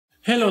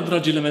Hello,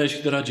 dragile mele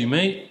și dragii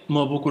mei!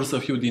 Mă bucur să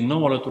fiu din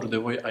nou alături de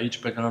voi aici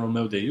pe canalul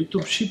meu de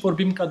YouTube și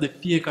vorbim ca de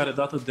fiecare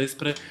dată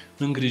despre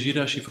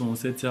îngrijirea și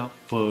frumusețea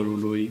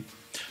părului.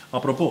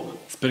 Apropo,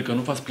 sper că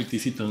nu v-ați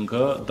plictisit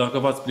încă. Dacă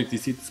v-ați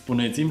plictisit,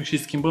 spuneți-mi și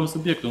schimbăm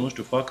subiectul. Nu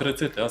știu, fac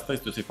rețete. Asta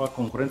este, o să-i fac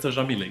concurență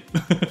Jamilei.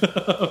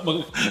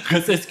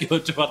 Găsesc eu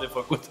ceva de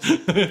făcut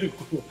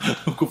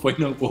cu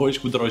făină, cu ou și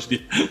cu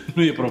drojdie.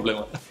 Nu e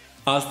problemă.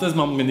 Astăzi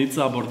m-am gândit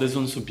să abordez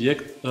un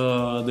subiect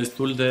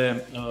destul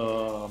de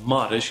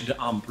mare și de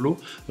amplu.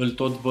 Îl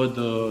tot văd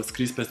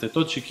scris peste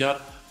tot și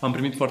chiar am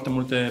primit foarte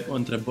multe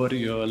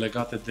întrebări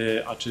legate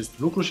de acest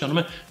lucru și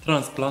anume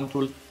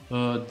transplantul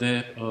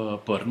de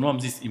păr. Nu am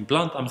zis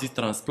implant, am zis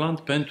transplant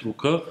pentru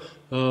că,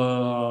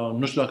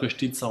 nu știu dacă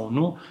știți sau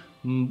nu,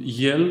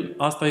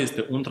 asta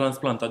este un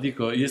transplant,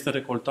 adică este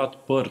recoltat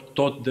păr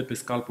tot de pe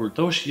scalpul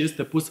tău și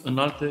este pus în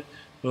alte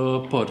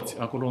părți,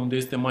 acolo unde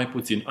este mai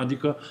puțin.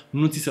 Adică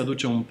nu ți se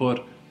aduce un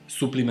păr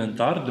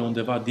suplimentar de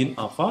undeva din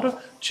afară,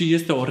 ci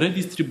este o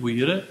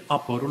redistribuire a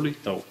părului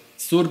tău.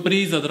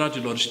 Surpriză,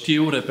 dragilor!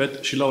 Știu,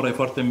 repet, și Laura e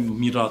foarte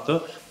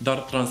mirată, dar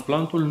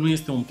transplantul nu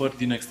este un păr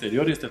din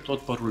exterior, este tot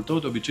părul tău,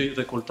 de obicei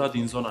recoltat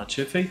din zona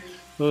cefei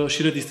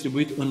și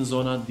redistribuit în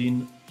zona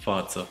din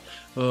față.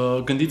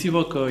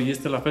 Gândiți-vă că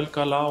este la fel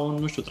ca la un,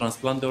 nu știu,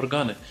 transplant de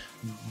organe.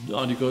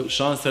 Adică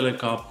șansele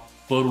ca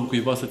părul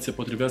cuiva să ți se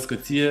potrivească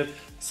ție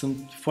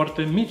sunt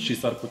foarte mici și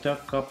s-ar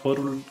putea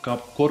ca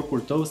corpul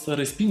tău să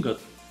respingă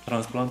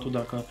transplantul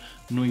dacă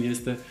nu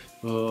este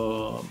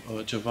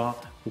ceva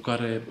cu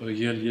care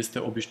el este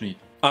obișnuit.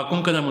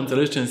 Acum că ne-am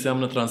înțeles ce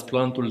înseamnă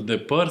transplantul de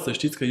păr, să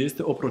știți că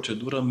este o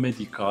procedură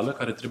medicală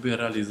care trebuie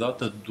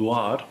realizată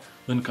doar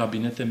în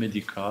cabinete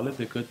medicale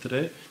de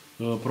către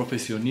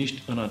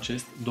profesioniști în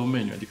acest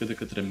domeniu, adică de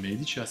către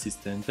medici și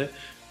asistente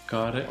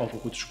care au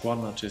făcut școală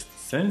în acest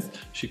sens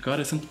și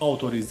care sunt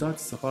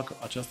autorizați să facă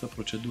această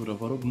procedură.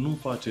 Vă rog, nu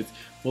faceți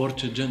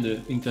orice gen de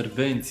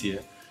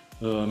intervenție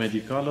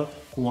medicală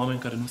cu oameni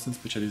care nu sunt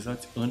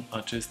specializați în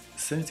acest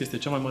sens. Este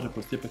cea mai mare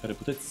prostie pe care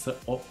puteți să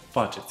o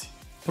faceți.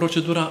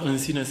 Procedura în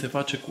sine se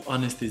face cu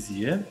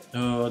anestezie.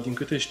 Din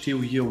câte știu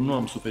eu, nu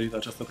am suferit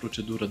această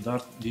procedură,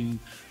 dar din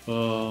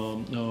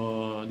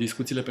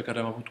discuțiile pe care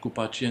am avut cu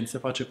pacienți se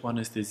face cu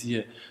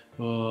anestezie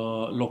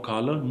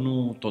locală,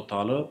 nu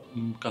totală,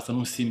 ca să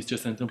nu simți ce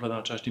se întâmplă, dar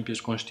în același timp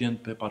ești conștient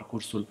pe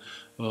parcursul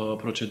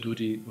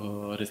procedurii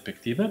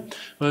respective.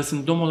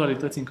 Sunt două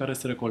modalități în care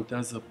se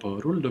recoltează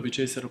părul. De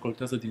obicei se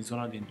recoltează din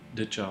zona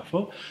de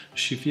ceafă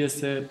și fie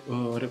se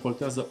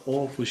recoltează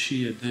o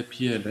fâșie de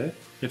piele,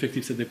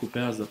 efectiv se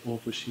decupează o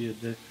fâșie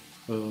de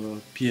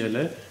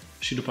piele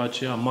și după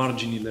aceea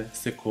marginile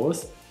se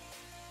cos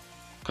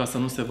ca să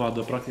nu se vadă,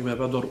 practic vei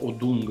avea doar o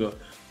dungă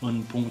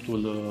în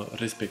punctul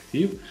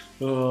respectiv.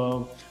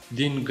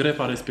 Din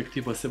grepa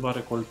respectivă se va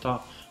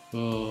recolta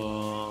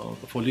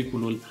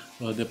foliculul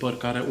de păr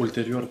care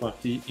ulterior va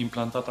fi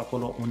implantat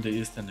acolo unde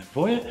este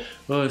nevoie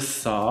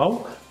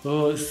sau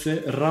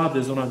se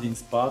rade zona din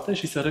spate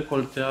și se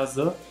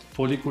recoltează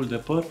folicul de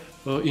păr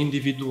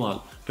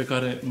individual, pe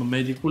care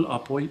medicul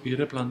apoi îi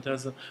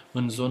replantează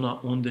în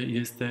zona unde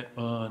este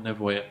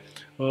nevoie.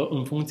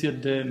 În funcție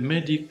de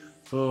medic,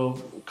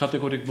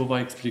 categoric vă va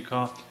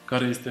explica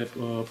care este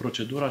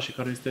procedura și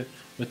care este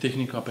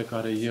tehnica pe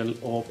care el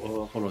o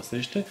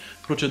folosește.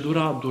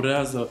 Procedura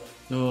durează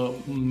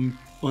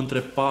între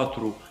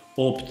 4,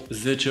 8,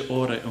 10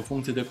 ore în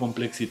funcție de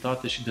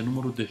complexitate și de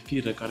numărul de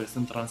fire care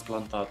sunt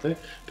transplantate,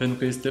 pentru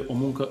că este o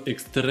muncă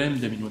extrem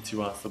de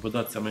minuțioasă. Vă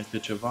dați seama, este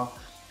ceva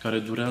care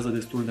durează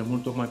destul de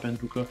mult, tocmai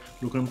pentru că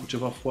lucrăm cu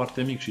ceva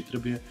foarte mic și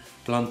trebuie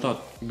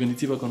plantat.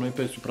 Gândiți-vă că noi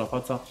pe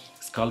suprafața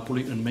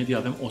scalpului în medie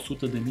avem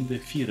 100.000 de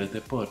fire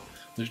de păr.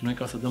 Deci noi,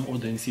 ca să dăm o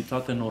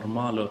densitate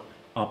normală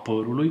a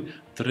părului,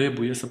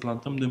 trebuie să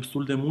plantăm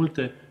destul de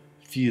multe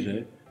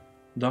fire,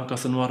 ca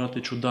să nu arate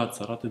ciudat,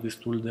 să arate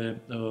destul de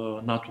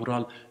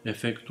natural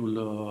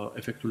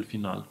efectul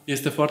final.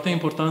 Este foarte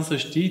important să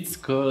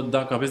știți că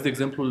dacă aveți, de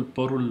exemplu,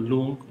 părul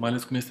lung, mai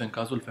ales cum este în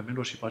cazul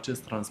femeilor și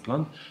faceți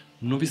transplant,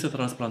 nu vi se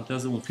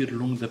transplantează un fir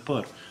lung de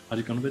păr.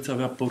 Adică nu veți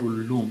avea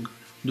părul lung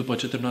după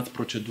ce terminați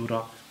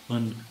procedura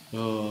în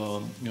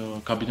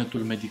cabinetul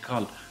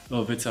medical.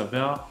 Veți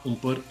avea un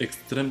păr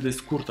extrem de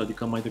scurt,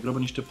 adică mai degrabă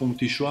niște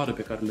punctișoare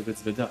pe care le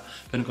veți vedea.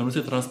 Pentru că nu se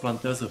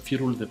transplantează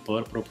firul de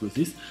păr,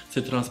 propriu-zis,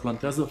 se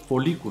transplantează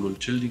foliculul,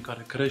 cel din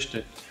care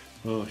crește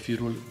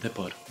firul de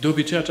păr. De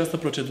obicei, această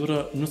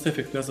procedură nu se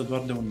efectuează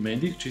doar de un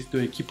medic, ci de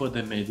o echipă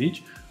de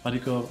medici,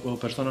 adică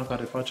persoana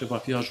care face va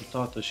fi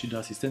ajutată și de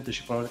asistente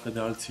și probabil că de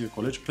alți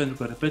colegi, pentru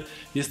că, repet,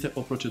 este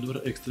o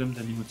procedură extrem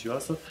de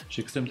minuțioasă și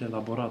extrem de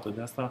elaborată.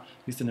 De asta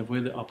este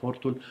nevoie de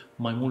aportul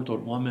mai multor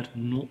oameni,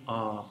 nu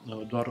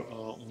doar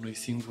unui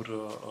singur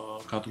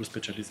cadru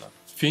specializat.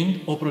 Fiind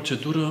o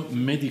procedură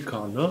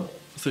medicală,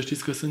 să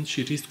știți că sunt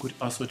și riscuri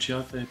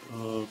asociate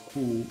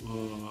cu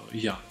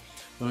ea.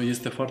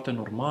 Este foarte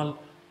normal,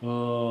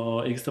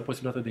 există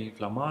posibilitatea de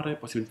inflamare,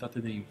 posibilitate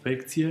de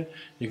infecție,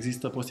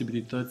 există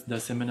posibilități de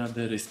asemenea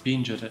de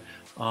respingere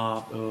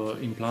a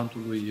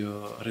implantului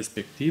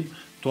respectiv.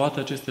 Toate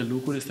aceste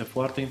lucruri este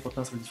foarte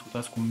important să le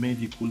discutați cu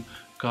medicul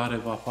care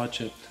va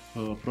face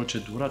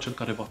procedura, cel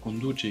care va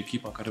conduce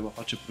echipa care va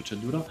face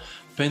procedura,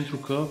 pentru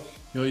că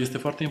este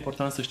foarte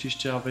important să știți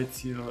ce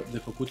aveți de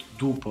făcut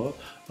după,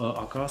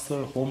 acasă,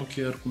 home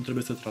care, cum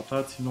trebuie să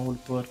tratați noul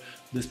păr,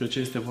 despre ce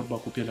este vorba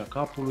cu pielea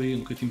capului,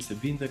 în cât timp se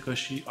vindecă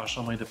și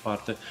așa mai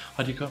departe.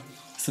 Adică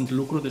sunt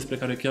lucruri despre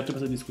care chiar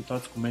trebuie să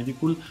discutați cu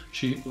medicul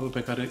și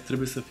pe care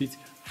trebuie să fiți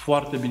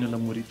foarte bine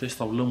lămurite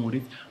sau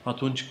lămuriți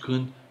atunci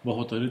când vă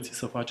hotărâți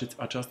să faceți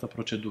această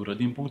procedură.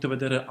 Din punct de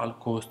vedere al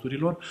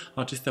costurilor,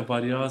 acestea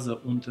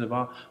variază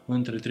undeva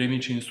între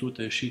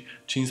 3.500 și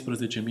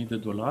 15.000 de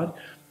dolari,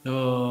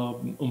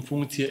 în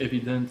funcție,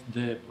 evident,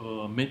 de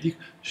medic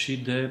și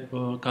de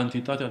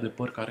cantitatea de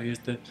păr care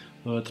este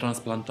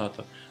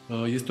transplantată.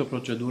 Este o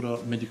procedură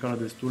medicală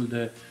destul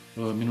de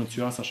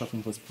minuțioasă, așa cum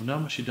vă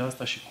spuneam, și de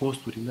asta și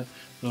costurile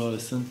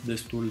sunt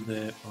destul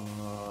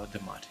de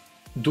mari.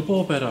 După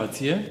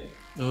operație,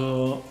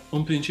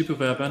 în principiu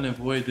vei avea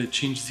nevoie de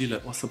 5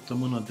 zile, o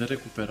săptămână de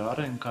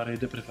recuperare, în care e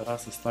de preferat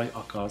să stai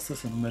acasă,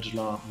 să nu mergi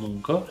la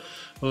muncă,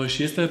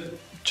 și este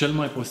cel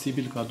mai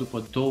posibil ca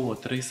după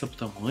 2-3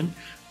 săptămâni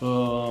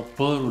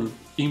părul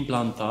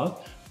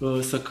implantat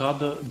să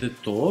cadă de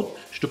tot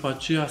și după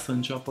aceea să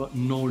înceapă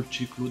noul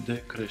ciclu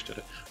de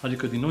creștere.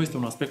 Adică, din nou, este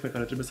un aspect pe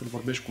care trebuie să-l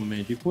vorbești cu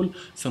medicul,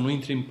 să nu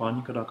intri în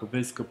panică dacă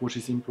vezi că pur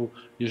și simplu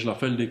ești la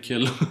fel de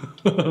chel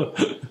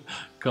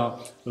ca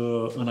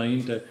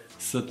înainte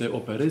să te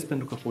operezi,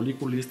 pentru că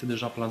foliculul este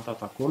deja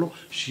plantat acolo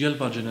și el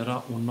va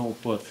genera un nou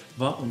păr.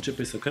 Va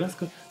începe să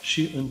crească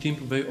și în timp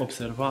vei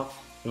observa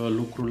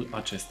lucrul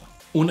acesta.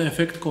 Un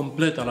efect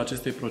complet al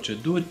acestei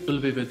proceduri îl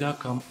vei vedea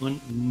cam în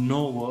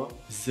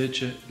 9-10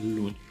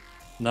 luni.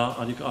 Da?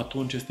 Adică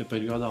atunci este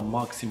perioada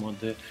maximă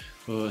de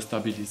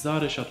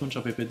stabilizare și atunci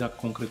vei vedea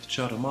concret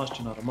ce a rămas,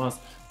 ce n-a rămas,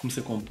 cum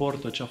se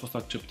comportă, ce a fost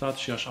acceptat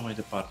și așa mai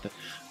departe.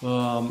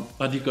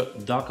 Adică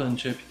dacă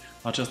începi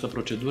această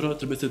procedură,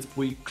 trebuie să-ți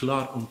pui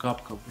clar în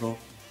cap că vreo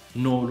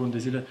 9 luni de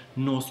zile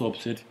nu o să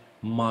observi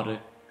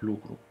mare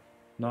lucru.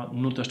 Da?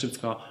 Nu te aștepți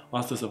ca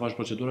astăzi să faci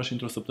procedura și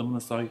într-o săptămână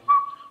să ai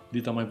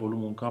dita mai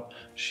volumul în cap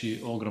și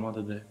o grămadă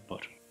de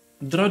păr.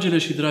 Dragile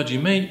și dragii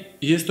mei,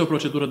 este o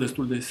procedură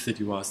destul de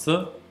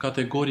serioasă.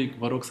 Categoric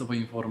vă rog să vă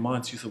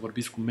informați și să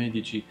vorbiți cu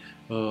medicii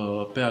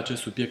pe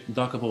acest subiect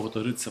dacă vă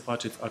hotărâți să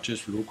faceți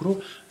acest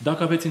lucru.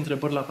 Dacă aveți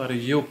întrebări la care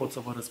eu pot să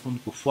vă răspund,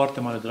 cu foarte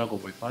mare drag o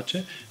voi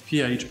face,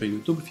 fie aici pe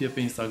YouTube, fie pe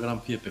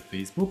Instagram, fie pe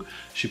Facebook.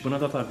 Și până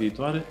data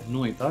viitoare, nu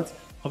uitați,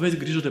 aveți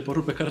grijă de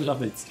părul pe care îl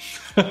aveți.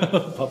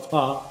 Pa,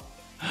 pa!